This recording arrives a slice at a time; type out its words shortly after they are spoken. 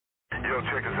Yo,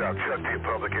 check us out. Chuck the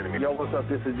Public Enemy. Yo, what's up?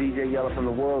 This is DJ Yella from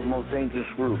the world's most dangerous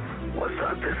group. What's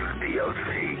up? This is DOC,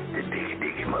 the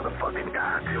diggy motherfucking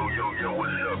doc. Yo,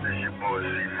 what's up? This your boy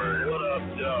C-Man. What up,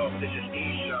 y'all? This is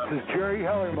E-Shot. This is Jerry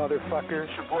Heller, motherfucker.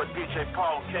 It's your boy DJ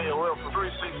Paul KOL from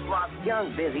 36 Block.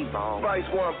 Young Busy Bone. Vice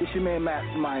One. It's your man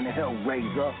Mastermind, the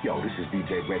Hellraiser. Yo, this is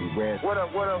DJ Ready Red. What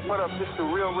up? This is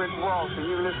the real Rick Ross, and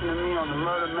you're listening to me on the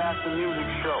Murder Master Music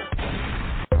Show.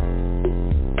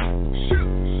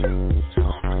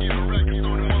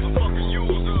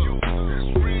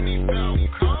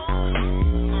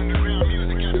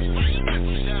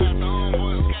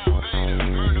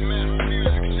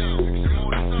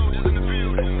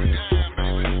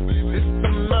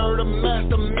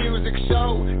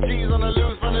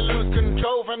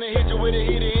 Finna hit you with a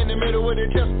hitter in the middle with a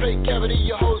chest plate cavity.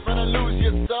 Your hoes finna lose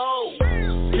your soul.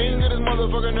 King of this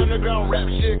motherfucking underground rap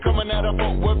shit coming out of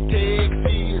Fort Worth,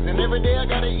 Texas. And every day I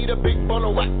gotta eat a big bowl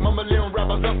of whack. Mumbling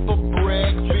rappers up for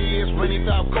breakfast. Rainy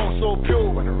top cold so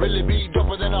pure, and it really be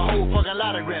doper than a whole fucking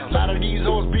lot of grams. A lot of these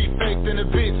hoes be faked in the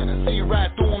bitch, and I see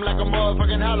right through them like a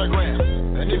motherfucking hologram.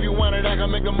 And if you want it, I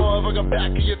can make a motherfucking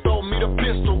back of your throat, meet a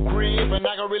pistol grip. And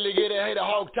I can really get a hater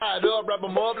hog tied up, wrap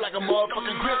them up like a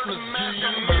motherfucking Christmas tree.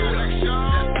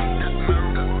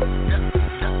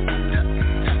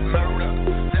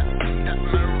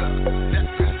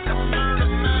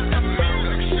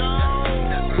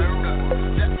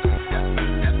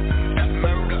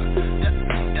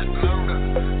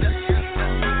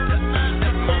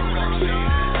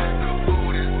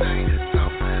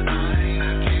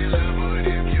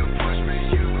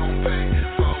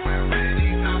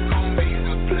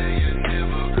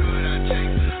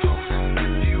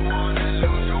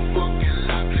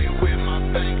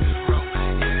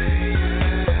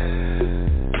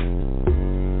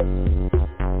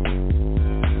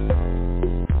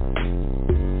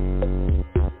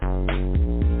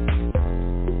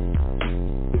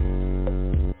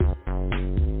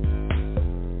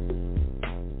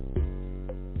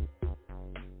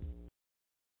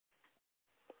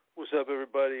 What's up,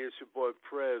 everybody? It's your boy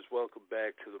Prez. Welcome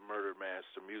back to the Murder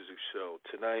Master Music Show.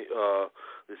 Tonight,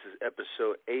 this is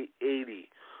episode 880.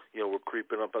 We're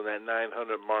creeping up on that 900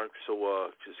 mark,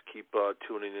 so just keep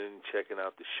tuning in and checking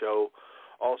out the show.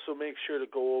 Also, make sure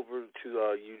to go over to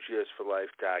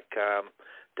ugsforlife.com,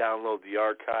 download the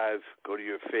archive, go to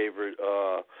your favorite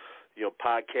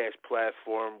podcast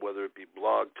platform, whether it be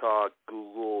Blog Talk,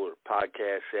 Google, or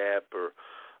podcast app, or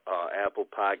Apple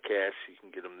Podcasts. You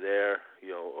can get them there.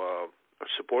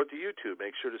 Support the YouTube.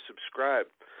 Make sure to subscribe.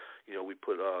 We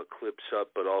put clips up,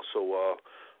 but also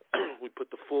we put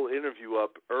the full interview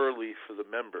up early for the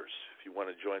members. If you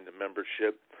want to join the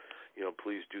membership,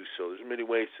 please do so. There's many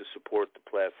ways to support the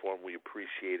platform. We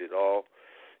appreciate it all.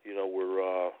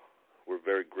 We're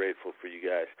very grateful for you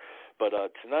guys. But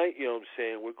tonight,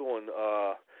 we're going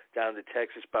down to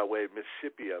Texas by way of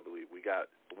Mississippi, I believe. We got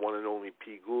the one and only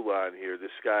P. Goula on here.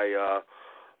 This guy,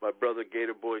 my brother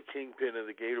Gator Boy Kingpin and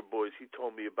the Gator Boys, he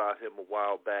told me about him a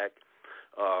while back.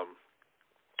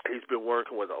 He's been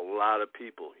working with a lot of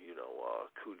people,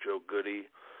 Cujo Goody,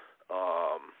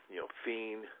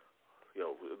 Fiend,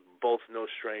 both no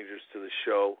strangers to the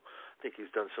show. I think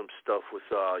he's done some stuff with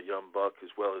Young Buck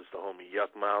as well as the homie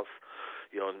Yuckmouth,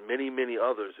 and many, many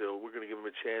others. We're going to give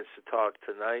him a chance to talk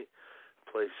tonight,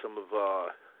 play some of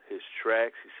his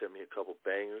tracks. He sent me a couple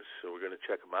bangers, so we're going to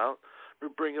check him out. We're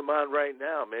bring him on right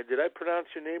now, man. Did I pronounce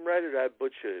your name right, or did I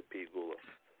butcher it, P. Goula?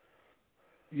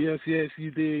 Yes, you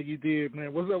did,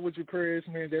 man. What's up with your prayers,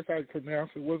 man? That's how you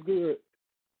pronounce it. What's good?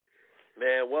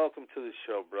 Man, welcome to the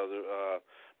show, brother.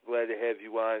 Glad to have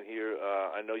you on here.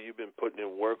 I know you've been putting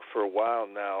in work for a while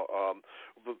now.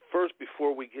 But first,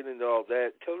 before we get into all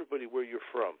that, tell everybody where you're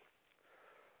from.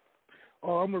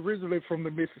 I'm originally from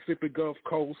the Mississippi Gulf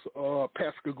Coast,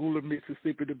 Pascagoula,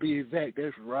 Mississippi, to be exact.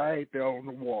 That's right there on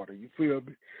the water. You feel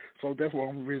me? So that's where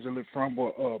I'm originally from.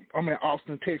 But I'm in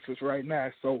Austin, Texas right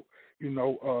now. So,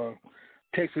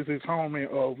 Texas is home, and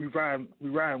we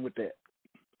riding with that.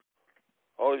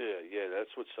 Oh, yeah, that's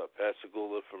what's up.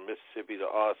 Pascagoula from Mississippi to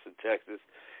Austin, Texas,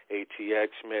 ATX,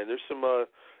 man. There's some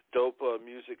dope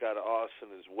music out of Austin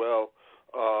as well.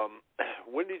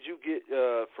 When did you get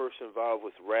first involved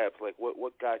with rap? Like,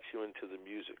 what got you into the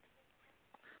music?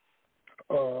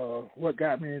 What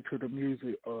got me into the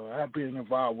music? I've been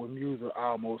involved with music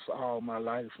almost all my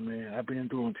life, man. I've been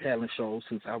doing talent shows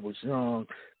since I was young,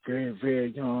 very,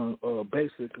 very young.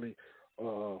 Basically,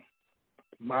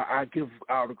 I give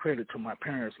all the credit to my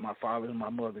parents, my father and my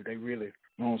mother. They really,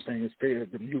 instead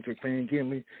the music thing give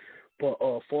me. But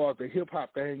far as the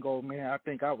hip-hop thing goes, man, I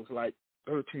think I was like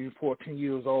 13, 14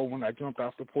 years old when I jumped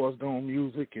off the porch doing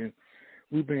music and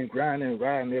we've been grinding and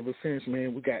riding ever since,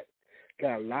 man. We got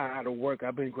a lot of work.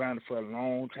 I've been grinding for a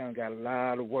long time. Got a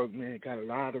lot of work, man. Got a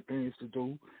lot of things to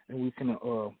do, and we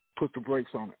finna put the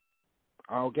brakes on it.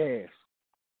 All gas.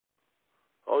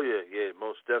 Oh yeah,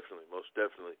 most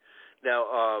definitely.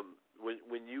 Now,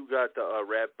 when you got the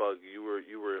rap bug, you were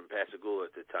in Pascagoula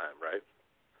at the time, right?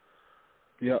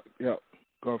 Yep.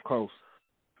 Gulf Coast.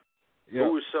 Yep.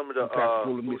 Who were some of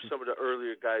the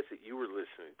earlier guys that you were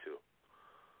listening to?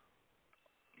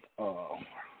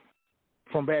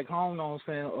 From back home, you know what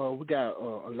I'm saying? We got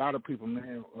a lot of people,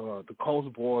 man. The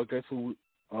Coast Boys, that's who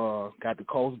got the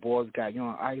Coast Boys, got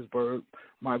Young Iceberg.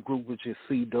 My group was just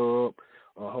C-Dub,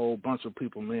 a whole bunch of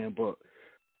people, man. But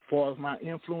as far as my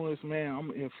influence, man,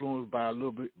 I'm influenced by a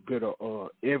little bit of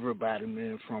everybody,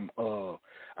 man. From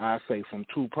I say from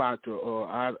Tupac to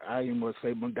I must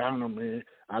say Madonna, man.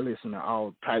 I listen to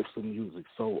all types of music,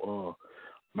 so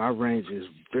my range is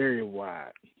very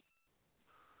wide.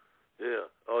 Yeah.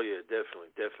 Oh yeah, definitely.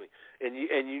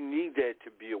 And you need that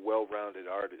to be a well-rounded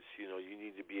artist. You know, you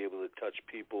need to be able to touch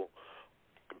people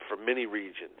from many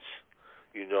regions.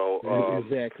 You know.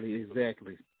 Exactly.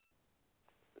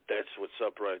 That's what's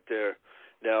up right there.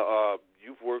 Now,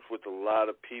 you've worked with a lot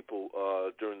of people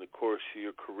during the course of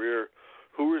your career.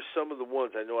 Who are some of the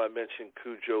ones? I know I mentioned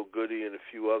Cujo Goody and a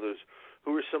few others.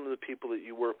 Who are some of the people that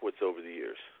you work with over the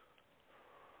years?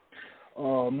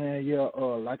 Man, yeah,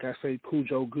 like I say,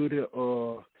 Cujo Goody,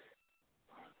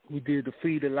 we did the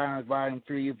Feed the Lines Volume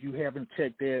 3. If you haven't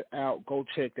checked that out, go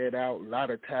check that out. A lot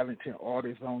of talented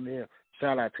artists on there.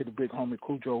 Shout out to the big homie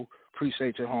Cujo.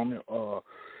 Appreciate you, homie.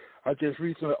 I just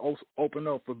recently opened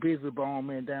up for Busy Bone,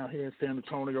 man, down here in San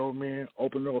Antonio, man.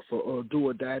 Opened up for Do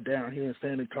or Die down here in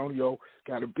San Antonio.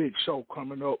 Got a big show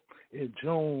coming up in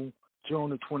June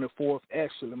the 24th,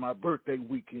 actually my birthday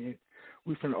weekend.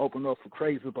 We finna open up for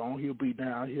Crazy Bone. He'll be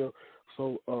down here.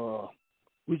 So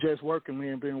we just working,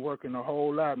 man. Been working a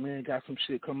whole lot, man. Got some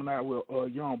shit coming out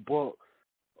with Young Buck,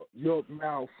 York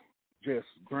Mouth, just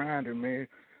grinding, man.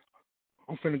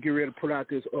 I'm finna get ready to put out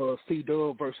this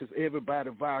C-Dub versus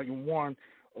Everybody Volume 1.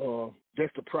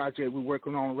 That's the project we're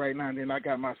working on right now. And then I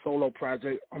got my solo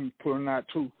project I'm putting out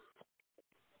too.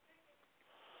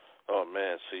 Oh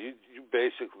man, so you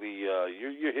basically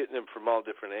you're hitting them from all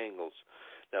different angles.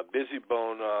 Now, Busy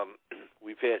Bone,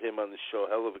 we've had him on the show.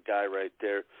 Hell of a guy right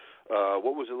there.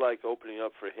 What was it like opening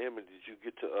up for him, and did you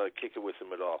get to kick it with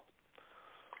him at all?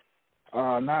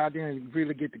 No, I didn't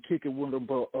really get to kick it with him,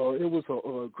 but it was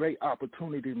a great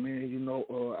opportunity, man. You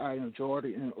know, I enjoyed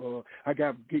it, and I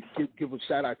got to give a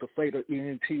shout-out to Fader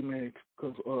ENT, man,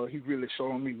 because he really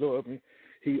showed me love, and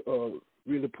he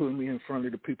really put me in front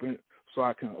of the people so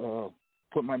I can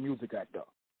put my music out there.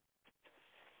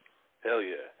 Hell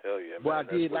yeah, man. Well, I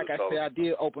did, like I said, I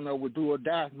did open up with Do or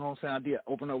Die. You know what I'm saying? I did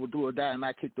open up with Do or Die, and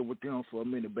I kicked it with them for a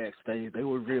minute backstage. They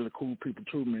were really cool people,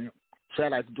 too, man.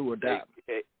 Shout out to Do or Die.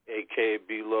 A.K.A.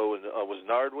 B-Lo, and was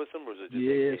Nard with them, or was it just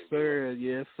Yes, sir.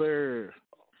 Yes, sir.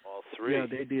 All three? Yeah,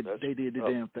 they did the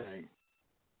damn thing.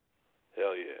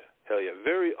 Hell yeah.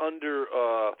 Very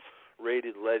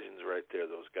underrated legends right there,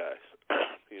 those guys.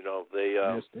 You know, they...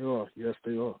 Yes,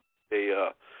 they are. They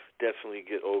definitely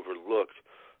get overlooked.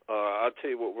 I'll tell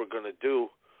you what we're gonna do.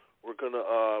 We're gonna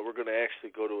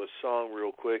actually go to a song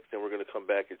real quick. Then we're gonna come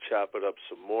back and chop it up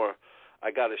some more.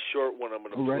 I got a short one. I'm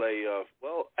gonna play.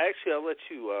 Well, actually, I'll let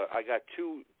you. I got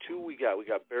two. We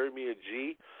got Bury Me a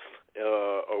G,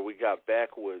 or we got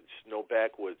Backwoods. No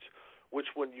Backwoods. Which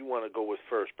one do you want to go with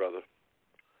first, brother?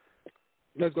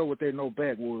 Let's go with that No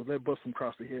Backwoods. Let's bust some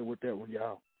across the head with that one,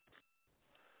 y'all.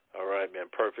 All right, man.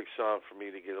 Perfect song for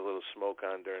me to get a little smoke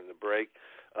on during the break.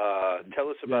 Tell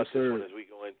us about this one as we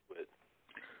go into it.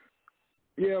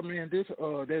 Yeah, man. This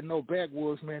that No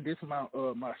Backwoods, man. This is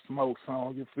my smoke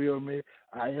song. You feel me?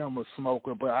 I am a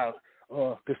smoker, but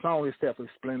the song is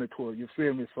self-explanatory. You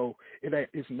feel me? So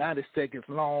it's 90 seconds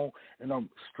long, and I'm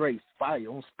straight fire.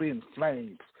 I'm spitting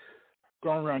flames.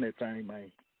 Go and run that thing,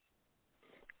 man.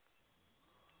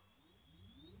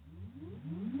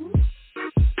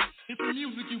 It's the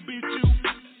music, you bitch, you.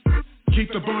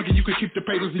 Keep the bunk and you can keep the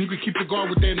papers and you can keep the guard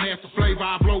with that nasty flavor.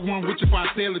 I blow one with you if I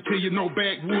sell it to you. No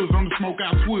backwoods on the smoke,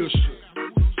 I swish.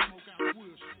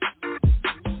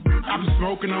 I be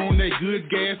smoking on that good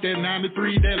gas, that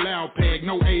 93, that loud pack.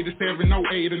 No 87, no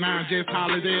 89, just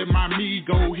hollered at my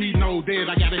Migo. He know that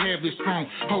I gotta have it strong.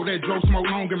 Hold that dope smoke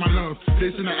long in my lungs.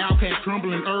 Listen to Outcast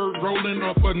crumbling, herb rolling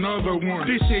up another one.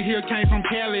 This shit here came from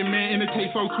Cali, man, and it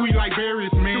tastes so sweet like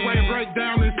berries, man. The way it break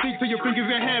down and stick to your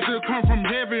fingers, it had to come from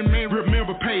heaven, man.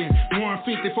 Remember paying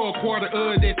 $150 for a quarter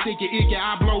of that sticky icky.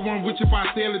 I blow one with you if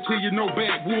I sell it to you. No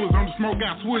backwoods on the smoke,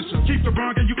 I switch. Keep the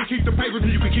bunk and you can keep the papers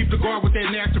and you can keep the guard with that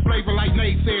nasty flavor. flavor like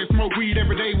Nate said. Smoke weed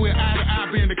every day with eye to eye,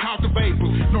 been the cost of vapor.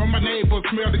 Knowing my neighbors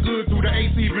smell the good through the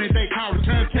AC vent, they call it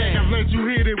contact. I've let you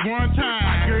hit it one time,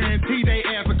 I guarantee they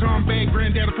ass will come back.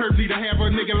 Granddad a purpose to have a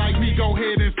nigga like me go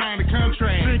ahead and sign the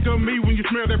contract. Think of me when you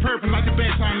smell that purple like the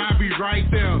back sign, I'll be right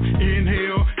there.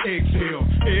 Inhale, exhale,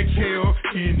 exhale,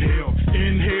 inhale,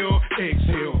 inhale,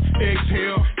 exhale,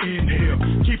 exhale, inhale.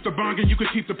 Keep the bong and you can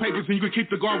keep the papers and you can keep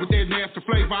the guard with that nasty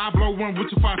flavor. I blow one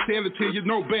with you if I sell it to you,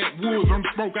 no backwoods, I'm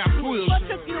smoke out swish. What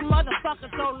took you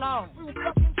motherfuckers so long?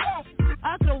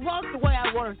 I could've walked the way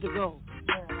I wanted to go.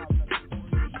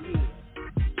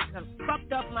 Done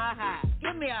fucked up my high.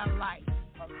 Give me a light.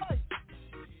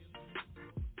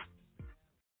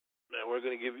 Man, we're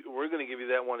gonna give you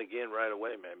that one again right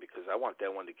away, man, because I want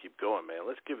that one to keep going, man.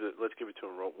 Let's give it to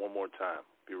him one more time.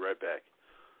 Be right back.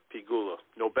 P. Goula,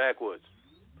 no backwoods.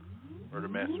 Murder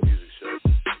Master Music Show.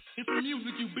 It's the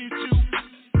music, you bitch, you.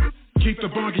 Keep the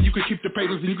bong and you can keep the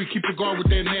papers and you can keep the guard with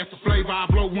that nasty flavor. I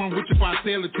blow one with you if I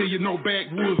sell it to you, no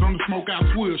backwoods, I'm the smoke out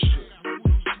swish.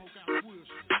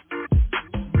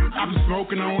 I be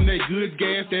smoking on that good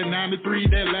gas, that 93,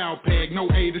 that loud pack. No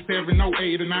 87, no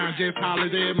 89, just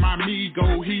hollered at my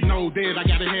amigo. He know that I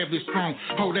gotta have it strong.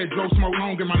 Hold that dope smoke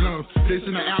long in my lungs.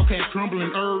 Listen to Outcast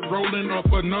crumbling, herb rolling up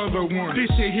another one.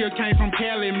 This shit here came from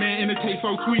Cali, man, and it tastes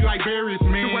so sweet like berries,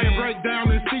 man. The way it break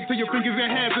down and stick to your fingers, it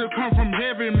has to come from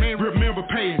heaven, man. Remember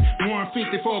paying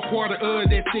 $150 for a quarter of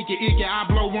that sticky icky. I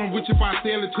blow one with you if I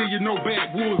sell it to you, no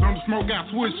backwoods. I'm the smoke out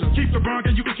swisher. Keep the bunk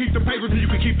and you can keep the papers and you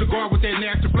can keep the guard with that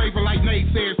nasty flavor. Like Nate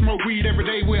said, smoke weed every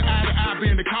day with eye to eye,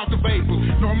 been the cost of vapor.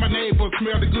 Knowing my neighbors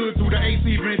smell the good through the AC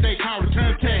vent, they call it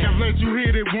contact. I've let you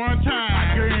hit it one time,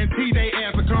 I guarantee they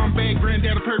ass will come back.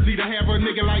 Granddad a purpose to have a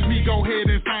nigga like me go ahead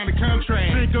and sign the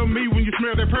contract. Think of me when you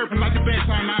smell that purple like the back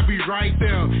sign, I'll be right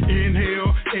there.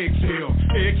 Inhale, exhale,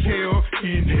 exhale,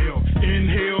 inhale,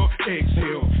 inhale,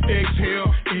 exhale, exhale,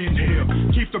 inhale.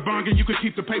 Keep the bong and you can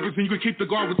keep the papers and you can keep the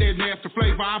guard with that nasty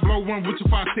flavor. I blow one with you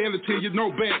if I sell it to you,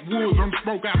 no backwoods, I'm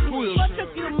smoke out swish. What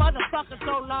took you motherfuckers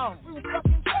so long?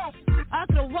 I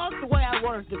could've walked the way I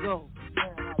wanted to go.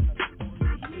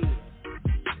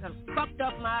 Done fucked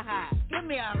up my high. Give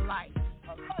me a light.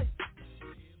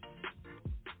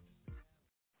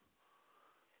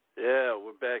 Yeah,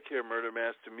 we're back here, Murder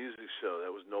Master Music Show.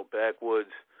 That was No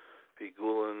Backwoods. P.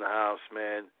 Goula in the house,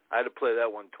 man. I had to play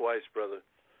that one twice, brother.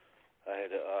 I had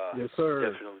to yes,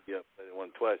 sir. Definitely play that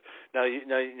one twice. Now you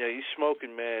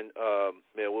smoking, man.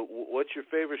 Man, what's your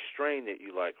favorite strain that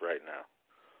you like right now?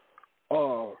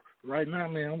 Right now,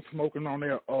 man, I'm smoking on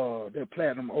that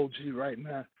Platinum OG right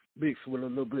now, mixed with a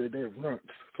little bit of that Runt.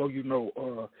 So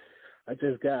I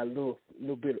just got a little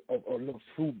bit of a little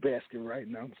fruit basket right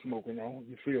now. I'm smoking on.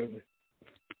 You feel me?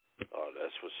 Oh,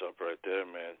 that's what's up right there,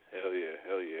 man. Hell yeah,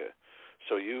 hell yeah.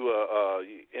 So you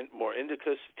more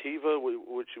indica, sativa?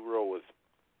 What you roll with?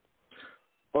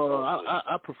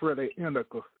 I prefer the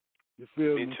indica. You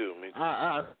feel me? Me too.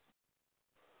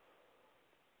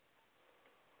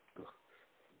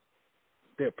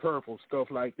 That purple stuff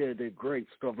like that, that grape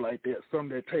stuff like that, something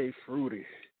that tastes fruity.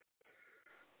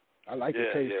 I like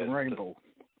the taste of rainbow.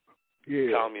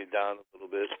 Yeah. Calm you down a little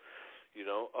bit, you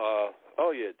know.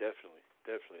 Oh yeah, definitely.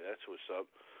 That's what's up.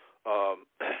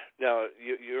 Now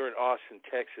you're in Austin,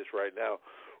 Texas, right now.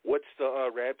 What's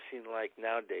the rap scene like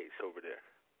nowadays over there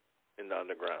in the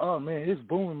underground? Oh man, it's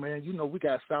booming, man. You know, we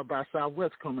got South by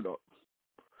Southwest coming up.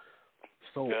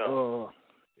 So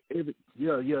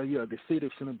the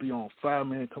city's gonna be on fire,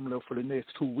 man, coming up for the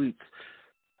next 2 weeks.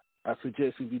 I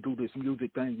suggest if you do this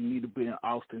music thing, you need to be in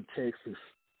Austin, Texas.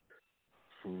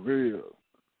 For real.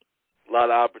 A lot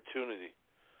of opportunity.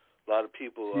 A lot of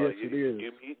people. Yes, it is.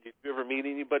 Did you ever meet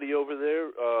anybody over there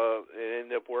and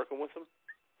end up working with them?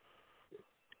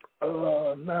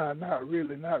 Nah, not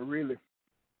really.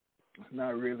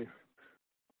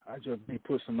 I just be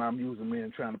pushing my music,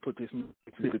 man, trying to put this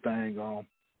city thing on.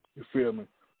 You feel me?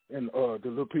 And the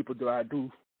little people that I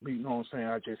do meet, you know what I'm saying,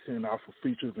 I just send out for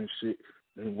features and shit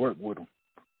and work with them.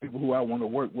 People who I want to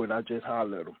work with, I just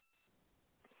holler at them.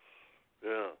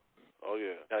 Yeah. Oh,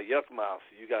 yeah. Now, Yuckmouth,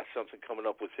 you got something coming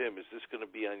up with him. Is this going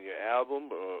to be on your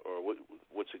album, or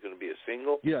what's it going to be, a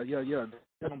single? Yeah.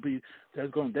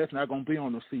 That's not going to be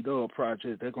on the C-Dub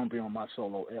project. That's going to be on my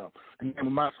solo album.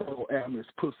 And my solo album is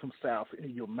Put Some South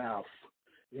in Your Mouth.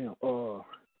 And,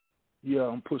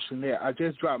 I'm pushing that. I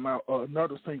just dropped my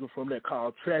another single from that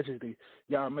called Tragedy.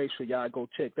 Y'all make sure y'all go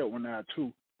check that one out,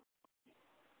 too.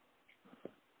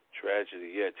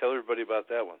 Tragedy, yeah. Tell everybody about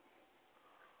that one.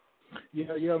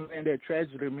 Yeah, man, that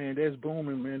Tragedy, man, that's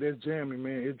booming, man, that's jamming,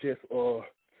 man. It's just a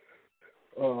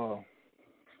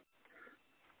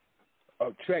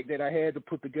track that I had to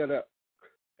put together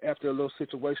after a little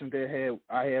situation that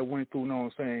I had went through, you know what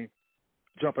I'm saying,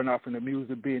 jumping off in the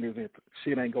music business and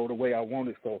shit ain't go the way I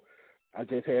wanted, so I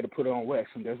just had to put it on wax,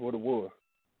 and that's what it was.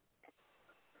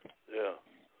 Yeah.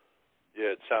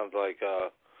 Yeah, it sounds like,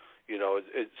 you know,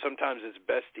 sometimes it's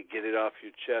best to get it off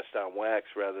your chest on wax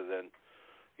rather than,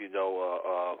 you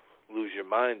know, lose your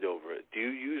mind over it. Do you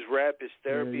use rap as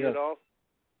therapy at all?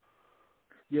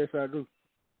 Yes, I do.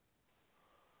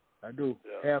 I do.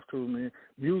 Yeah. Have to, man.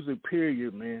 Music,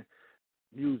 period, man.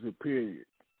 Music, period.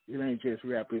 It ain't just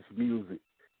rap, it's music.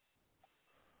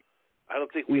 I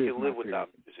don't think we can live without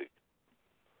music.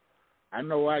 I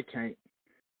know I can't.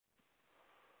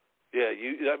 Yeah,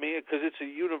 I mean, because it's a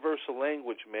universal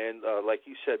language, man. Like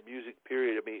you said, music,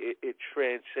 period. I mean, it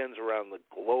transcends around the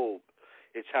globe.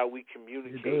 It's how we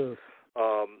communicate. It does.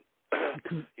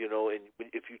 You know, and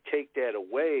if you take that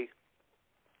away,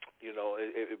 you know,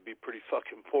 it'd be pretty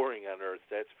fucking boring on Earth,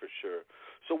 that's for sure.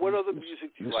 So what other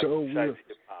music do you like besides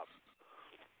hip-hop?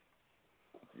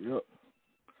 Yep.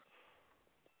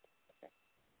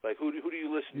 Like, who do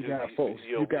you listen to? You got folks.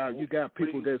 You got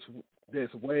people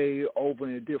that's way over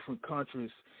in different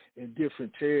countries, in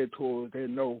different territories. They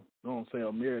know what I'm saying,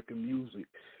 American music.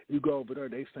 You go over there,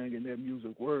 they singing their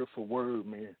music word for word,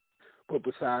 man. But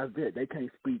besides that, they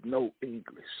can't speak no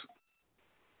English.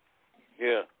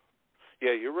 Yeah.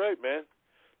 Yeah, you're right, man.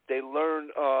 They learn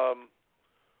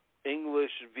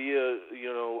English via,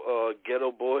 you know,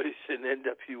 Ghetto Boys and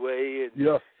NWA and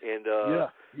you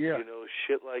know,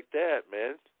 shit like that,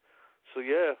 man. So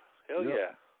yeah, hell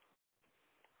yeah.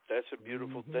 That's a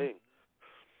beautiful thing.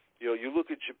 You know, you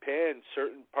look at Japan,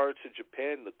 certain parts of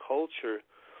Japan, the culture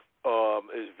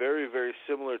is very, very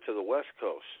similar to the West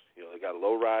Coast. You know, they got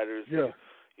lowriders. Yeah.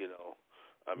 You know,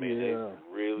 I mean, they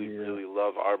really, really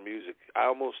love our music. I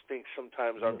almost think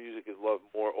sometimes our music is loved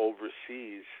more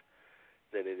overseas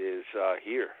than it is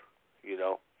here, you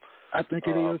know. I think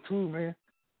it is too, man.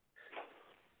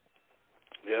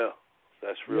 Yeah,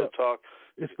 that's real talk.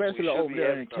 Especially over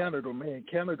there in Canada, man.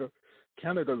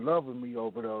 Canada loving me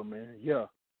over there, man. Yeah.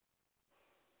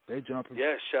 They jumping.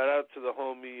 Yeah, shout out to the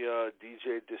homie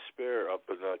DJ Despair up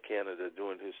in Canada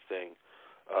doing his thing.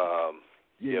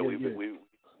 We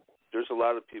there's a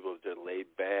lot of people that are laid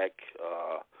back,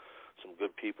 some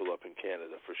good people up in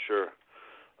Canada for sure.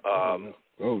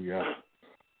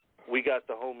 We got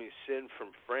the homie Sin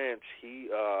from France. He's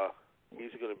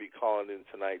going to be calling in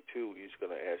tonight too. He's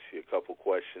going to ask you a couple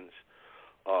questions.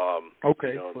 Okay,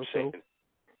 you know for sure.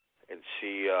 And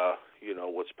see, you know,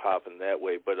 what's popping that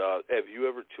way. But have you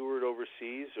ever toured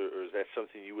overseas, or is that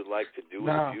something you would like to do in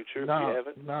the future if you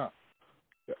haven't? No.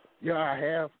 Yeah, I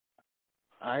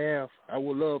have. I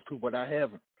would love to, but I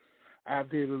haven't. I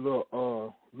did a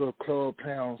little club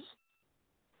towns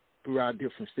throughout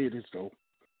different cities, though.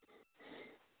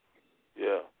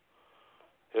 Yeah.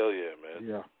 Hell yeah, man.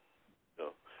 Yeah.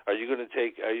 No. Are you going to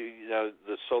take?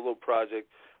 The solo project?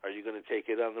 Are you going to take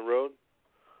it on the road?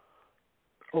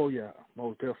 Oh yeah,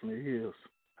 most definitely is.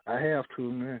 I have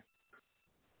to, man.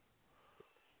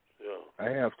 Yeah. I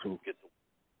have to. Get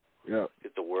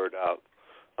the word out.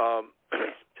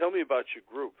 Tell me about your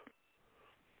group.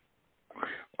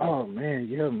 Oh man,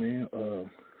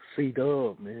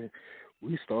 C-Dub, man.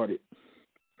 We started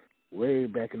way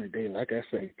back in the day, like I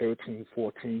say, 13,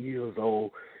 14 years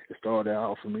old. It started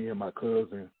out for me and my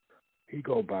cousin. He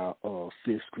go by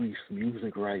Fifth Street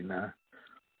Music right now.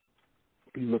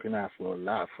 Be looking out for a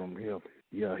lot from him.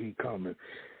 Yeah, he coming.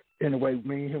 Anyway,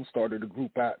 me and him started the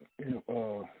group out. And,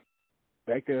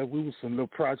 back there, we was some little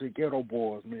Project Ghetto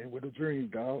Boys, man, with a dream,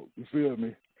 dog. You feel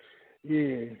me?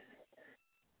 Yeah.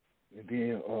 And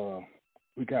then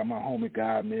we got my homie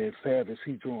guy, man, Savage.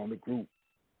 He joined the group.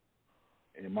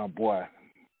 And my boy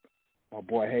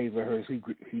Hazelhurst,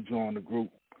 he joined the group.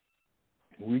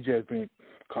 We just been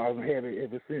causing havoc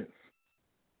ever since.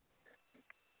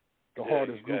 The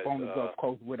hardest group on the Gulf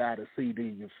Coast without a CD,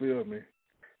 you feel me?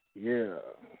 Yeah.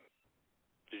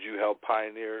 Did you help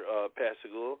pioneer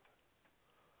Pascagoula?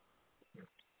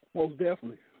 Most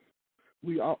definitely.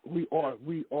 We are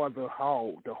the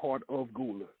heart of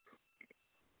Goula.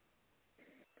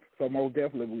 So most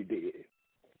definitely we did.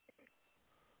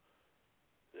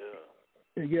 Yeah.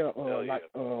 And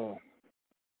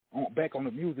back on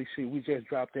the music shit, we just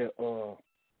dropped that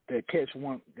Catch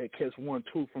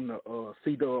 1-2 from the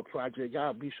C-Dub project.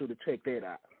 Y'all be sure to check that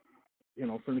out. You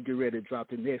know, I'm finna get ready to drop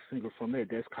the next single from that.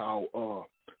 That's called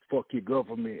Fuck Your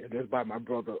Government. And that's by my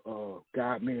brother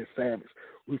Godman Savage.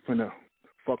 We finna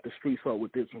fuck the streets up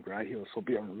with this one right here, so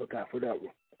be on the lookout for that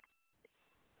one.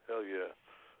 Hell yeah.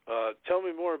 Tell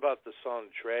me more about the song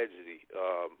Tragedy.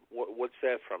 What's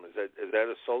that from? Is that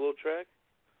a solo track?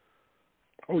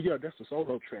 Oh yeah, that's a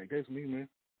solo track. That's me, man.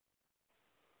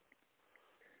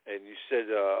 And you said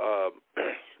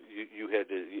you had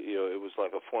to, it was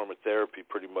like a form of therapy,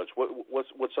 pretty much.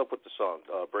 What's up with the song?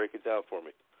 Break it down for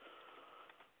me.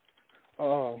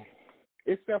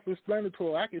 It's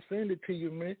self-explanatory. I can send it to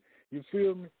you, man. You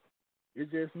feel me?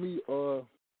 It's just me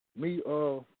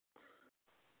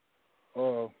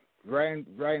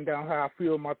writing down how I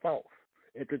feel my thoughts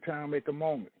at the time, at the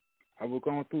moment. I was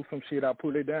going through some shit. I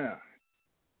put it down.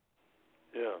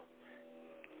 Yeah.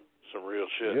 Some real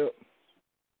shit.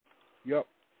 Yep.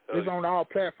 It's on all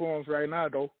platforms right now,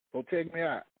 though. So check me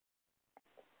out.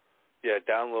 Yeah,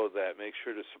 download that. Make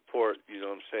sure to support. You know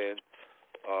what I'm saying?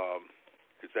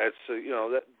 Because that's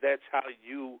that's how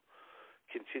you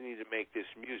continue to make this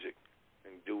music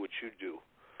and do what you do.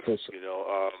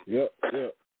 Yep.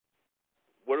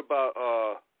 What about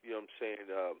you know what I'm saying?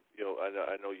 I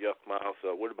know Yuck Mouth.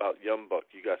 What about Young Buck?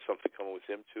 You got something coming with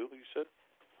him too? You said?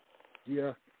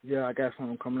 Yeah, I got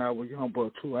something coming out with Young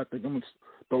Buck too. I think I'm gonna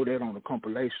throw that on the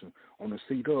compilation on the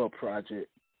C-Dub project.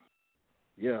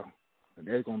 Yeah, and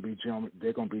they're gonna be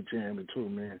jamming too,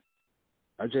 man.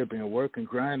 I just been working,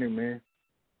 grinding, man.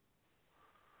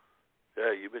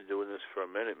 Yeah, you've been doing this for a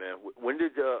minute, man. When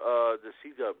did the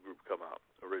C-Dub group come out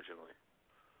originally?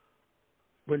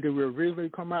 When did we originally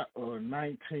come out? Got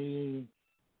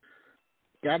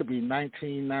to be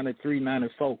 1993,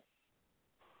 94.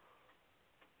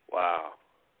 Wow.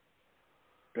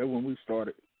 That's when we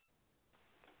started.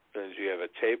 Did you have a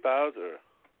tape out,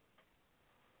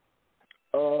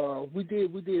 or? We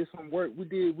did some work. We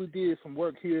did some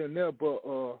work here and there, but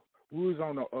we was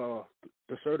on the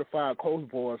Certified Coast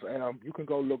Boys album. You can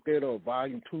go look that up.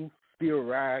 Volume 2, Still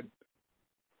Riding.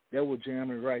 That was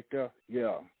jamming right there.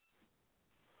 Yeah.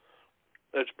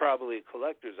 That's probably a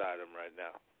collector's item right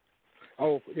now.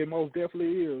 Oh, it most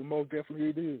definitely is.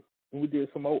 We did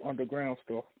some old underground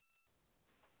stuff.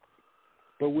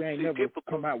 But we ain't never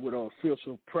come out with an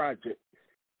official project.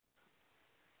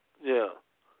 Yeah.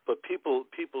 But people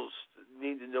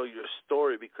need to know your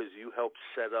story because you helped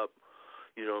set up,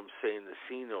 you know what I'm saying, the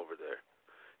scene over there.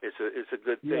 It's a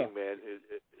good thing, man.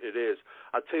 It is.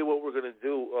 I'll tell you what we're going to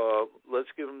do.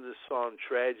 Let's give them this song,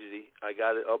 Tragedy. I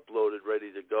got it uploaded,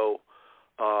 ready to go.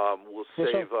 We'll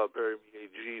save Bury Me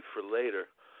AG for later.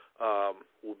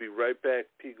 We'll be right back.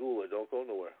 P. Goula, don't go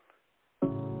nowhere.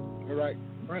 All right.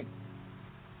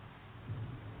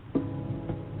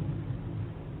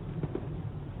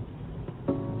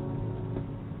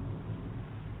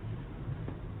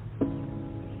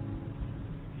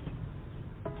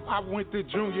 I went to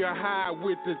junior high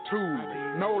with the tools.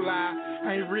 No lie,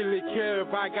 I ain't really care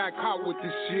if I got caught with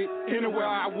this shit. Anywhere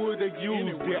I would've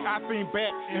used it. I think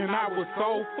back and I was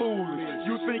so foolish.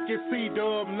 You think it's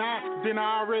C-Dub now? Then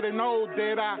I already know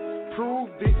that I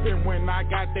proved it. And when I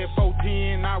got that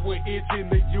 410, I was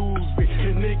itching to use it.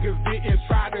 And niggas didn't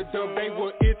try to dub, they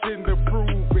were itching to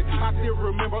prove it. I still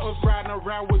remember us riding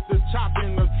around with the chop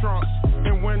in the trunk.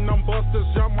 And when them busters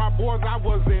jumped my boys, I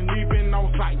wasn't even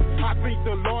on sight. I thank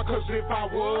the Lord, cause if I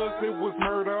was, it was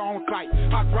murder on sight.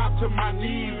 I dropped to my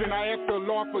knees and I asked the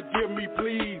Lord, forgive me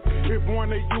please. If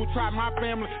one of you try my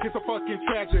family, it's a fucking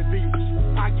tragedy.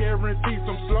 I guarantee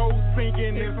some slow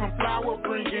singing and some flower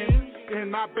bringing.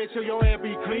 And I bet you your ass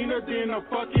be cleaner than a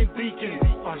fucking deacon.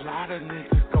 A lot of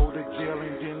niggas go to jail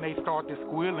and then they start to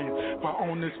squealing. But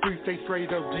on the streets they straight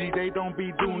up G, they don't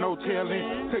be do no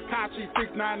telling. Tekashi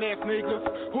 6ix9ine ass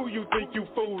niggas, who you think you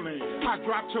fooling? I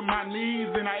dropped to my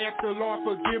knees and I asked the Lord,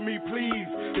 forgive me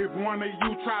please. If one of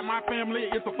you try my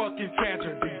family, it's a fucking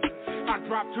tragedy. I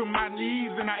dropped to my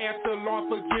knees and I asked the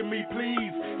Lord, forgive me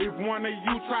please. If one of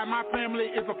you try my family,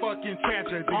 it's a fucking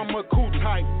tragedy. I'm a cool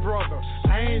type brother,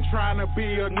 I ain't trying to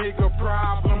be a nigga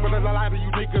problem. But a lot of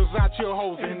you niggas out your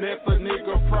hoes and that's a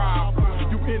nigga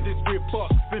problem. You in this bit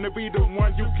fuck, finna be the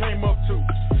one you came up to.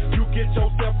 You get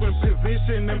yourself in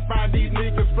position and find these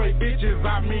niggas straight bitches.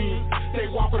 I mean, they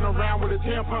walking around with a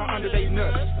tampon under they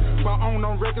nuts. But on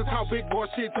them records how big boy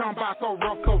shit talking about so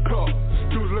rough, so tough.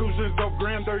 Delusions of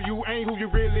grandeur, you ain't who you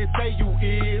really say you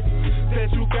is.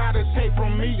 That you gotta take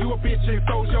from me, you a bitch and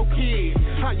so's your kid.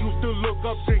 I used to look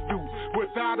up to you,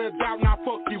 without a doubt, now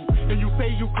fuck you. And you say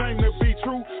you claim to be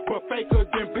true, but faker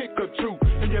than Pikachu.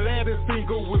 And your latest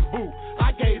single was Boo.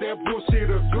 I gave that bullshit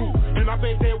a zoo. And I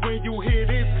bet that when you hear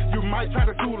this, you might try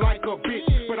to do like a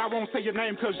bitch. But I won't say your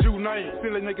name cause you name.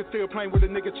 Still a nigga still playing with a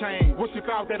nigga chain. What you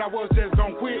thought that I was just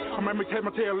gon' quit? I remember take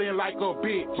my tail in like a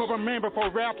bitch. But remember for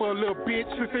rapper a little bitch.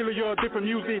 Sincerely you're a different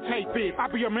music, take fit. I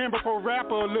be a member for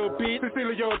rapper a little bitch.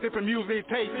 Sincerely you're a different music,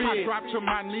 take fit. I dropped to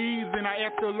my knees and I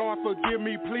asked the Lord, forgive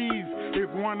me please. If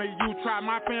one of you try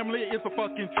my family, it's a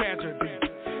fucking tragedy.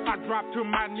 I drop to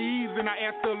my knees and I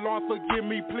ask the Lord, forgive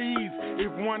me, please.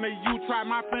 If one of you try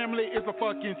my family, it's a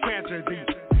fucking tragedy.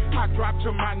 I drop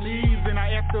to my knees and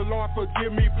I ask the Lord,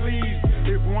 forgive me, please.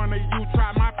 If one of you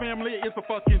try my family, it's a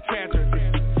fucking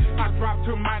tragedy. I drop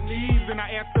to my knees and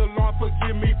I ask the Lord,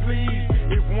 forgive me, please.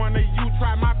 If one of you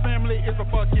try my family, it's a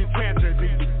fucking tragedy.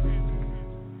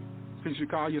 Since you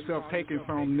call yourself taking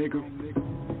some, nigga,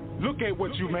 look at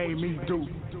what you made me do.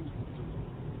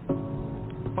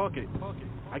 Fuck it.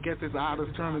 I guess it's idols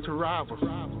turning to rivals.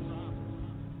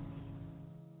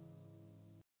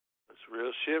 That's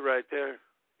real shit right there.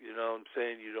 You know what I'm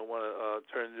saying? You don't want to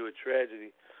turn into a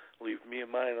tragedy. Leave me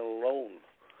and mine alone.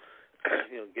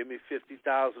 You know, give me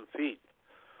 50,000 feet.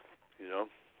 You know?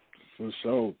 For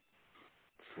sure.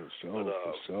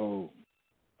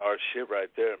 Our shit right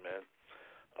there, man.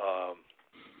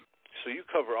 So you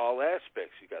cover all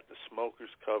aspects. You got the smokers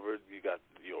covered. You got,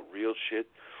 you know, real shit,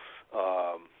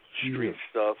 street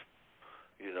stuff.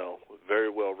 You know, very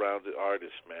well-rounded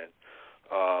artist, man.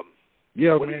 What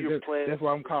man. are your plans? That's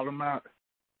why I'm calling him out.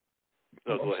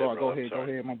 No, Go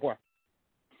ahead, my boy.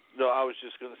 No, I was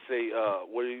just going to say,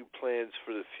 what are your plans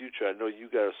for the future? I know you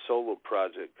got a solo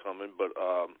project coming, but,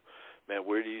 man,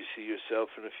 where do you see yourself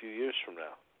in a few years from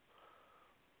now?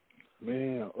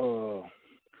 Man,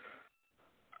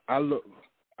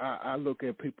 I look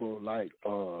at people like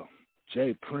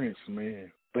Jay Prince,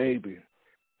 man, Baby,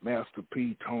 Master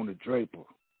P, Tony Draper.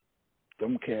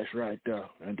 Them cats right there,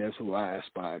 and that's who I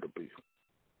aspire to be.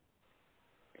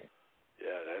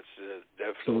 Yeah, that's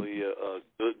definitely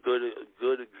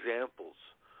good examples.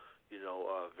 You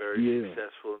know, very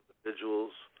successful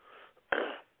individuals.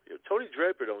 You know, Tony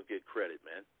Draper don't get credit,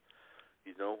 man.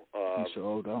 You know, he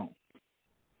sure don't.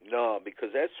 No, because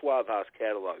that Suave House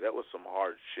catalog, that was some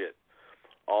hard shit.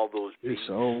 All those beats. It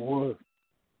sure was.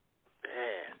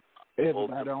 Man,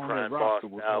 everybody on that roster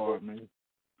was hard, man.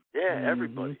 Yeah,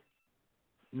 everybody.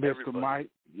 Mr. Mike,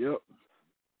 Yep.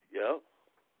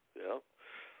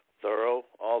 Thorough,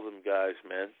 all them guys,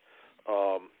 man.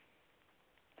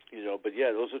 You know, but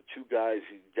yeah, those are two guys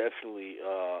you definitely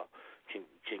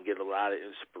can get a lot of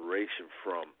inspiration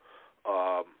from,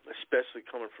 especially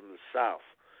coming from the South.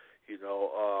 You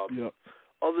know,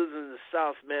 other than the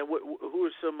South, man, who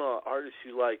are some artists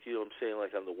you like? You know what I'm saying,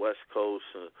 like on the West Coast,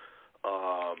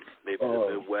 maybe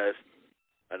the Midwest.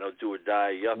 I know Do or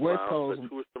Die, Yuck Lounge, but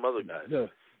who are some other guys? Yeah.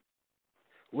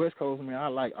 West Coast, man, I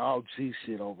like all G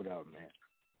shit over there, man.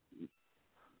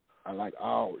 I like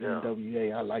all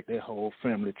NWA. I like that whole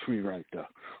family tree right there.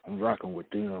 I'm rocking with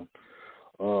them.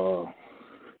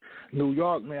 New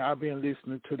York, man, I've been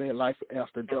listening to that Life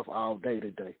After Death all day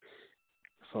today.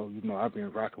 So, you know, I've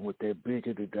been rocking with that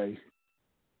Biggie today.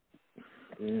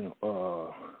 And,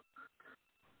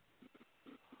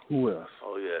 who else?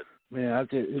 Oh, yeah. Man,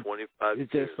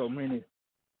 it's just so many.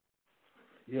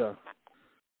 Yeah.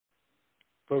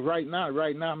 But right now,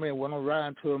 man, when I'm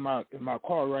riding to in my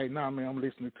car right now, man, I'm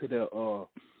listening to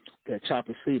that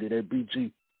Chopper City, that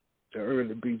BG, the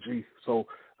early BG. So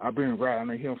I've been riding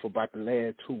to him for about the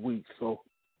last 2 weeks. So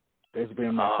that's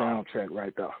been my soundtrack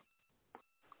right there.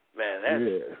 Man, that's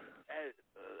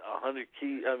 100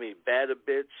 Keys. I mean, Bad a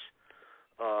Bitch.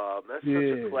 That's such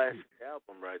a classic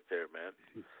album right there, man.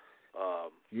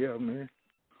 Yeah, man.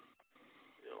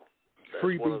 You know, that's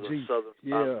Free one BG. Of the Southern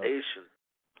Foundation.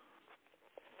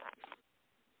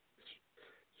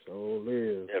 So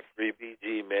live. Yeah, Free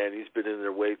BG, man. He's been in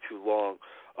there way too long.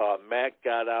 Mac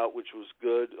got out, which was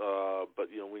good,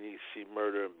 but, you know, we need to see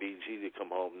Murder and BG to come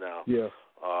home now. Yeah.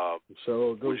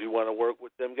 So would you want to work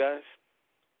with them guys?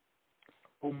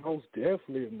 Oh, most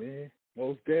definitely, man.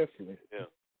 Most definitely. Yeah.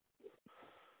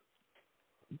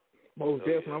 Most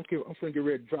definitely. Yeah. I'm finna get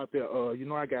ready to drop that. You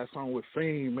know, I got a song with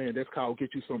Fiend, man. That's called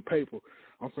Get You Some Paper.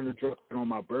 I'm finna drop it on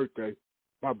my birthday.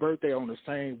 My birthday on the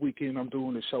same weekend I'm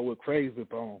doing the show with Crazy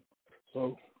Bone.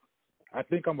 So I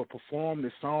think I'm going to perform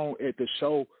the song at the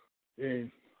show,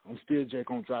 and I'm still just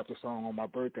going to drop the song on my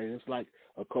birthday. It's like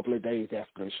a couple of days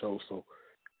after the show. So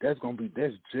that's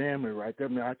jamming right there,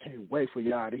 man. I can't wait for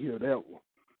y'all to hear that one.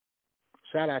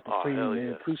 Shout out to Fiend, man.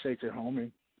 Yeah. Appreciate you,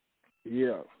 homie.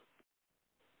 Yeah.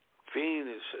 Fiend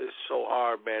is so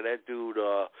hard, man. That dude,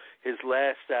 his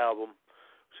last album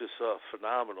was just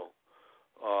phenomenal.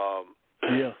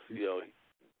 Yeah. You know,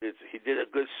 he did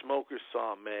a good Smoker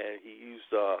song, man. He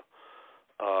used,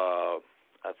 I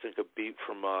think, a beat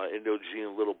from Indo G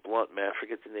and Little Blunt, man. I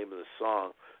forget the name of the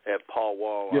song. It had Paul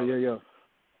Wall on it. Yeah.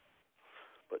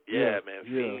 But, man,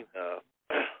 Fiend,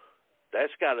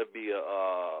 that's got to be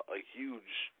a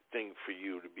huge thing for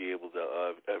you to be able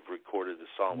to have recorded the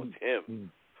song with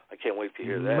him. I can't wait to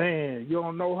hear that. Man, you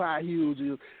don't know how huge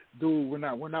you do. When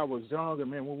I was younger,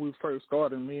 man, when we first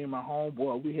started, me and my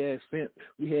homeboy, we had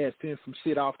sent some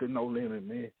shit off to No Limit,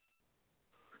 man.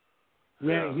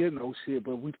 We ain't hear no shit,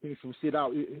 but we sent some shit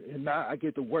out, and now I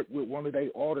get to work with one of their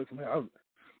artists, man. I'm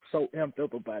so amped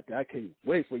up about that. I can't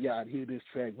wait for y'all to hear this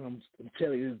track. I'm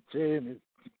telling you, it's jamming.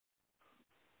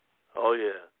 Oh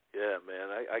yeah, man.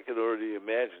 I can already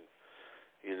imagine.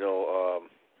 You know,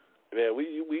 man,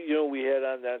 we had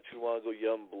on not too long ago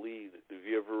Young Bleed. Have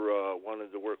you ever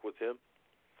wanted to work with him?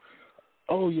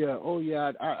 Oh yeah.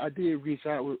 I did reach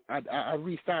out. I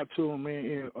reached out to him, man,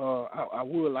 and I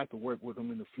would like to work with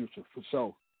him in the future for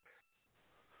sure.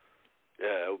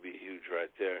 Yeah, that would be huge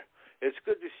right there. It's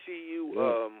good to see you,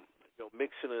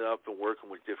 mixing it up and working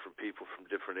with different people from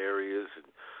different areas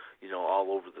and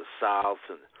all over the South,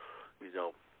 and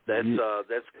that's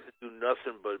going to do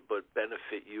nothing but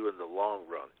benefit you in the long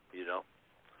run.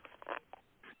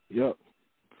 Yep,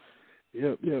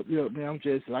 man. I'm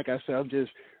just, like I said,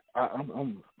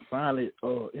 I'm finally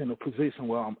in a position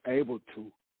where I'm able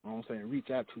to,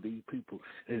 reach out to these people.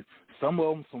 And some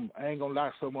of them, I ain't gonna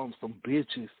lie, some of them some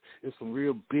bitches. There's some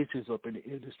real bitches up in the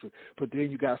industry. But then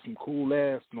you got some cool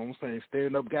ass,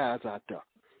 stand up guys out there.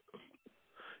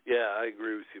 Yeah, I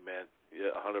agree with you, man. Yeah,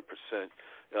 100%.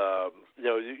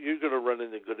 You're gonna run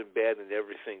into good and bad and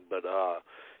everything, but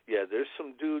yeah, there's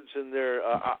some dudes in there.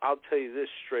 I'll tell you this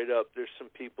straight up. There's some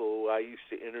people I used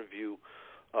to interview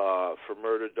for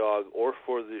Murder Dog or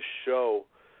for this show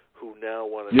who now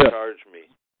want to charge me.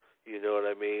 You know what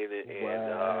I mean? And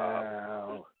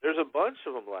there's a bunch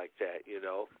of them like that,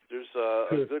 There's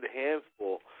a good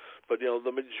handful. But,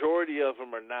 the majority of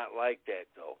them are not like that,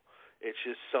 though. It's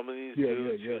just some of these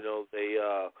dudes,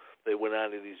 they went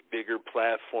on to these bigger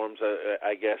platforms,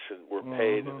 I guess, and were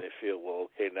paid, and they feel, well,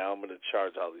 okay, now I'm going to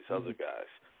charge all these other guys,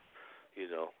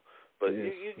 But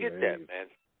you get that, man.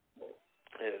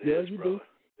 It is, you brother.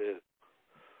 do. It is.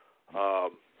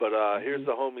 But here's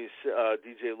the homie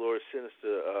DJ Laura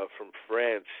Sinister from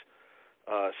France.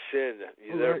 Sin,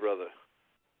 you there, brother?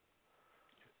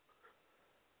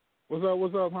 What's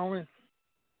up, homie?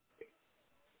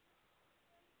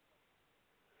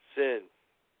 Sin,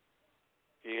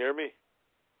 can you hear me?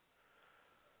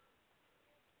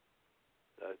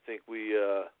 I think we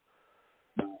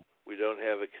don't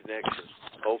have a connection.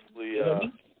 Hopefully. All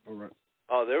right.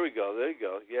 Oh, there we go.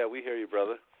 Yeah, we hear you,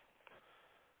 brother.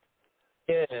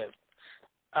 Yeah.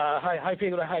 Hi,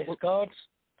 people. Hi, Scott.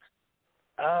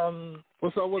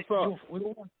 What's up? What's up?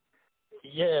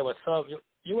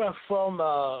 You are from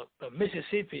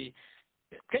Mississippi.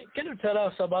 Can you tell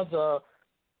us about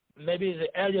maybe the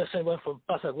earlier scene went from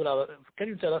Pascagoula? Can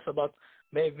you tell us about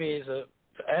maybe the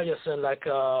earlier scene like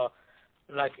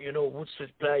Wood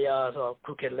Street Players or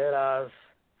Crooked Letters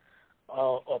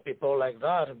or people like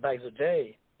that back in the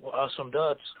day? Or some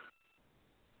Dutch?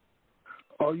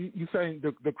 Oh, you saying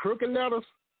the Crooked Letters?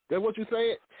 That what you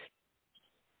said?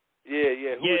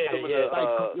 Yeah. Who are some of the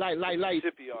like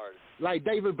Mississippi artists? Like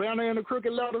David Banner and the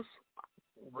Crooked Letters?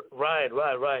 Right.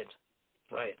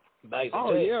 Back in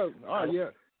the day. Yeah.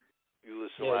 You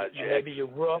listen to a lot of Jack. Maybe you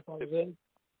grew up on them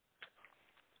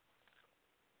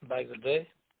back in the day.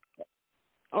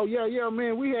 Oh yeah,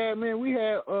 man. We had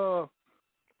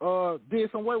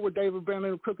did some work with David Banner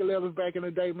and the Crooked Letters back in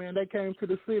the day, man. They came to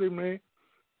the city, man.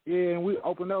 Yeah, and we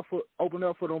opened up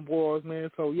for them boys,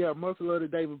 man. So yeah, much love to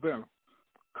David Banner.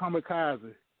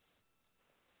 Kamikaze.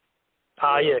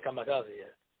 Yeah, Kamikaze,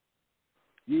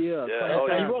 Yeah. Yeah,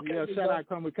 shout out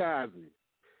Kamikaze.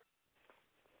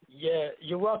 Yeah,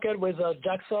 you working with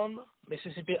Jackson,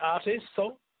 Mississippi artist,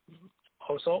 so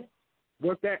also.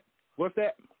 What's that?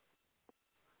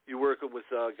 You working with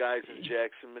guys in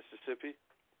Jackson, Mississippi?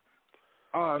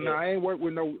 No, I ain't work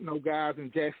with no guys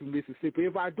in Jackson, Mississippi.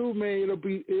 If I do, man,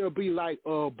 it'll be like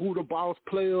Buddha Boss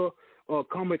Player or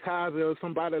Kamikaze or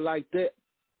somebody like that.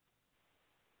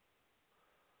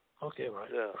 Okay, right.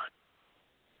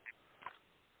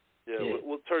 Yeah.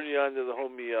 We'll turn you on to the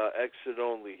homie Exit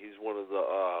Only. He's one of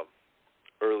the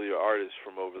earlier artists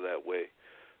from over that way,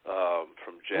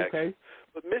 from Jackson. Okay.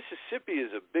 But Mississippi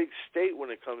is a big state when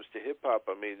it comes to hip hop.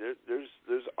 I mean,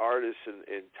 there's artists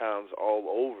in towns all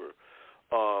over.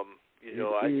 I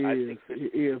think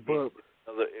that but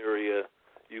another area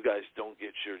you guys don't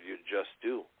get your just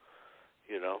due.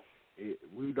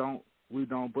 We don't.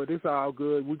 But it's all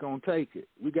good. We're gonna take it.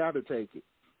 We gotta take it.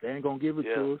 They ain't gonna give it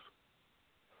to us.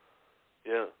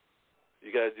 Yeah.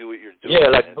 You gotta do what you're doing. Yeah,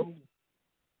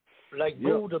 like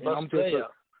Boo, the bass player.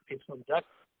 It's from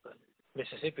Jackson,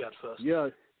 Mississippi at first. Yeah.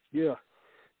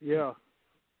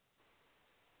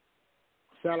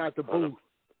 Shout out to Boo.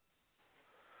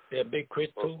 Yeah, Big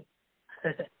Crit too.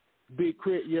 Big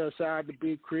Crit, yeah, shout out to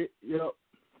Big Crit, yep.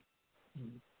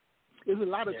 There's a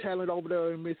lot of talent over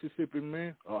there in Mississippi,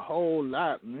 man. A whole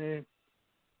lot, man.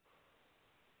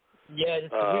 Yeah,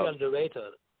 it's really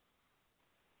underrated.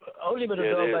 Only been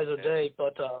done by the day,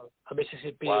 but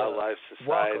Mississippi Wildlife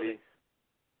Society.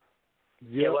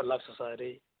 Yeah, Wildlife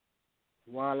Society.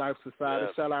 Wildlife Society.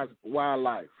 Yeah. Shout out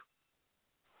Wildlife.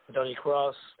 Johnny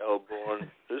Cross. Elborn.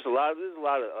 There's a lot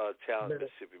of talent in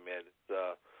Mississippi, man.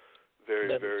 It's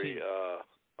very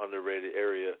underrated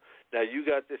area. Now you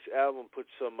got this album, Put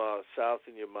Some South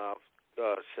in Your Mouth,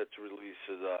 set to release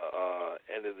at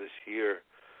the end of this year.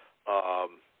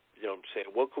 You know what I'm saying?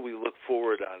 What can we look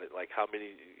forward on it? Like how many,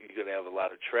 you going to have a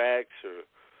lot of tracks or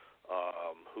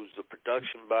who's the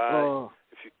production by?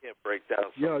 If you can't break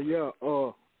down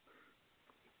something.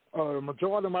 The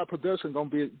majority of my production going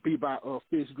to be by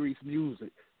Fish Grease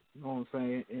Music. You know what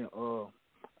I'm saying? And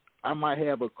I might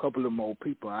have a couple of more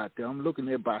people out there. I'm looking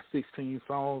at about 16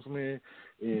 songs, man.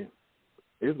 And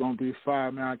it's going to be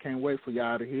fire, man. I can't wait for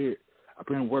y'all to hear it. I've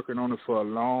been working on it for a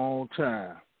long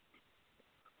time.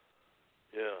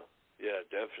 Yeah,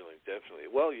 definitely.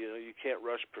 Well, you know, you can't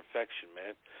rush perfection,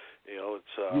 man. You know,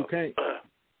 it's you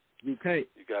can't.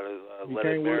 You got to let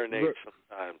it marinate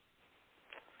sometime.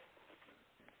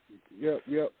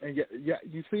 Yep. And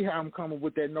you see how I'm coming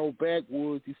with that No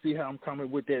Backwoods. You see how I'm coming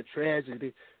with that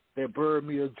Tragedy, that Bird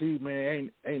Me a G,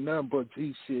 man. Ain't nothing but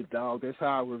G shit, dog. That's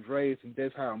how I was raised, and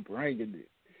that's how I'm bringing it.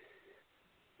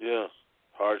 Yeah,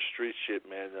 hard street shit,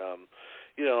 man.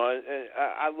 You know,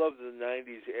 I love the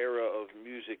 '90s era of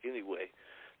music anyway.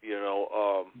 You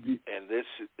know, and this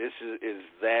is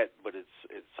that, but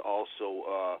it's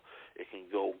also it can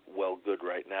go well good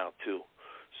right now too.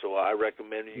 So I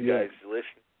recommend you guys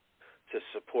listen to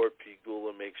support P.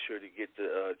 Goula. Make sure to get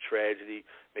the Tragedy.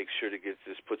 Make sure to get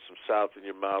this Put Some South in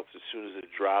Your Mouth as soon as it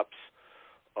drops.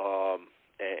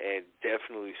 And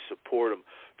definitely support him.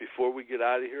 Before we get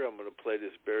out of here, I'm going to play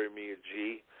this Bury Me a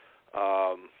G.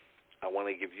 I want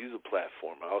to give you the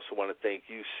platform. I also want to thank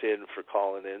you, Sin, for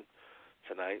calling in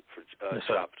tonight, for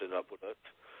chopping it up with us.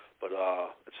 But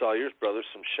it's all yours, brother.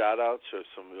 Some shout-outs or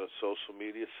some social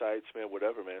media sites, man,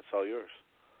 whatever, man. It's all yours.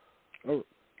 Oh,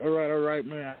 all right,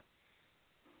 man.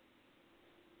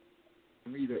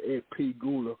 I'm either at P.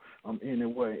 Goula. I'm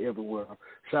anywhere, everywhere.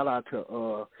 Shout out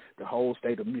to the whole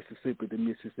state of Mississippi, the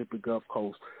Mississippi Gulf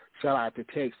Coast. Shout out to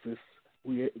Texas.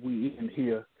 We in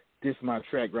here. This is my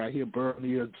track right here, Burn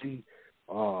Me a G.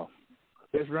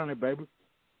 Let's run it, baby.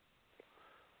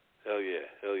 Hell yeah.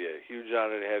 Huge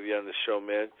honor to have you on the show,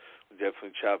 man. We'll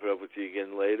definitely chop it up with you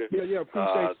again later. Yeah,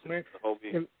 appreciate it, man.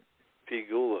 Homie P.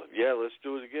 Goula. Yeah, let's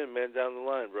do it again, man, down the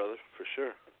line, brother, for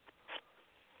sure.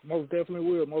 Most definitely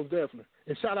will,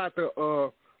 And shout out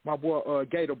to my boy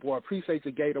Gator Boy. Appreciate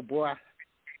you, Gator Boy.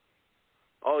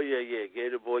 Oh, yeah.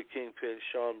 Gator Boy, Kingpin,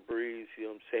 Sean Breeze, you know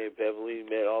what I'm saying, Beverly,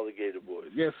 man, all the Gator Boys.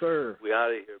 Yes, sir. We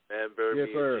out of here, man. Bury Me a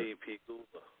G, P.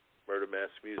 Goula. Murder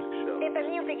Master Music Show. If the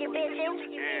music, you bitch, you.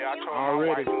 Yeah, I told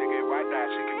my wife, nigga, if I die,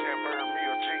 she can just burn me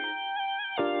a G.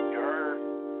 You heard?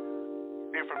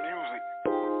 Different music.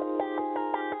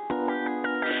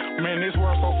 Man, this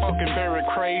world so fucking very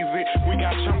crazy. We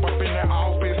got Chump up in the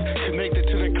office, connected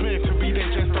to the clinic to be there,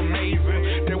 just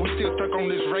amazing. That we still stuck on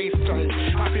this race thing.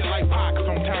 I feel like Pac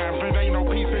sometimes, but ain't no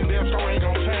peace in them, so ain't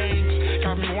gon' change.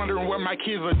 Got me wondering what my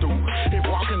kids will do. If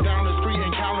walking down the street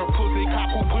and count a pussy cop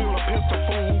who pull a pistol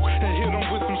fool and hit them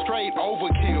with some straight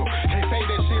overkill. They say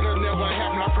that shit'll never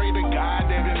happen. I pray to God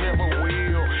that it never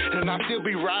will. And I still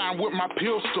be riding with my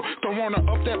pistol. Don't wanna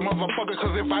up that motherfucker,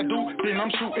 cause if I do, then I'm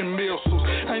shooting missiles.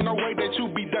 Ain't no way that you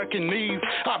be ducking these.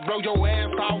 I blow your ass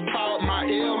off, power my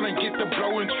L and get the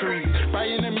blowing trees. By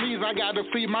any means, I gotta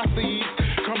feed my seeds.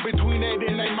 Come between that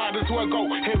and they might as well go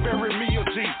and bury me a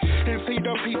G. And see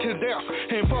the P to death.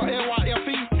 And for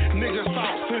NYFE, niggas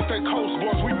south since the coast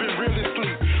boys, we been really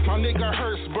sleep. My nigga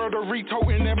Hurst, Bertorito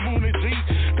in that Mooney G.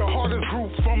 The hardest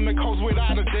group from the coast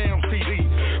without a damn CD.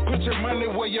 Put your money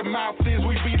where your mouth is,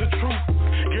 we be the truth.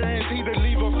 Guaranteed to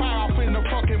leave a fire off in the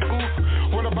fucking booth.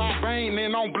 What about Bane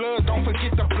and on blood, don't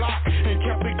forget the block. And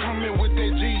kept it coming with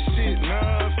that G shit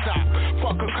non-stop.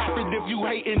 Fuck a cop it if you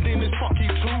hatin', then it's fuck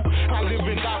you too. I live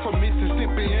and die for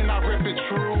Mississippi and I rep it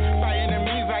true. By any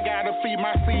means, I gotta feed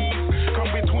my seeds.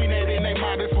 Come between that and they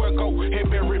might as well go and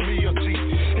bury me a G.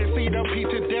 And see the P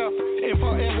to death, and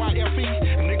for NYFE,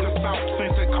 niggas south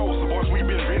since the coast, boys, we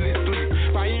been really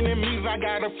sleep. By any means, I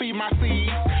gotta feed my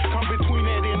seeds. Come between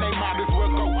that and they might as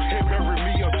well go and bury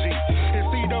me a G. And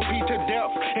see the P to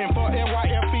death, and for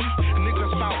NYFE,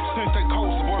 niggas south since the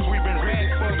coast, boys, we been really.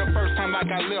 For the first time, I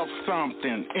I left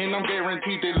something. And I'm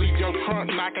guaranteed to leave your trunk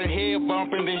knocking, head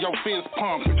bumping, then your fist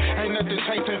pumping. Ain't nothing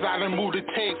changed since I done moved to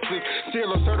Texas.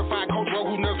 Still a certified coach, bro,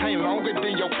 who nuts hang longer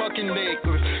than your fucking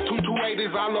necklace. 228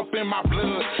 is all up in my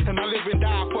blood, and I live and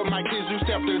die for my kids. You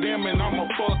step to them, and I'ma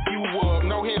fuck you up.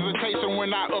 No hesitation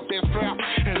when I up that strap.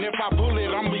 And if I pull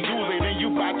it, I'ma use it, and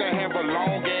you bout to have a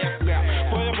long ass snap.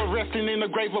 Forever resting in the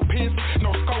grave of piss.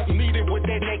 No scope needed with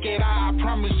that naked eye. I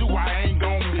promise you I ain't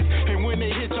gon' miss. And when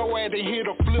they hit your ass, they hit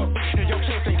a flip. And your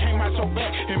chest ain't came out your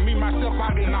back. And me, myself,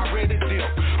 I done already dip.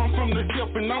 I'm from the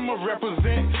tip and I'ma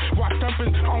represent. While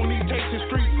stumping on these Texas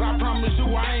streets, I promise you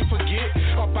I ain't forget.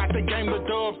 About the game, the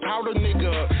dub taught a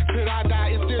nigga. Till I die,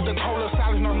 it's still the cold of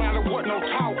silence, no matter what, no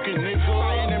talking, nigga.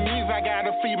 My enemies, I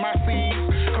gotta feed my seeds.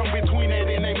 Come between it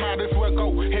and they might as well go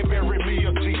and bury me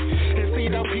a G. It's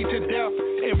C-W-P to death,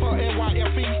 and for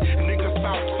NYFE. Niggas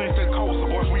south since the coast,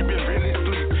 boys, we been really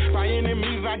sleep. My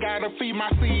enemies, I gotta feed my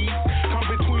seeds. Come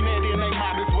between it and they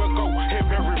might as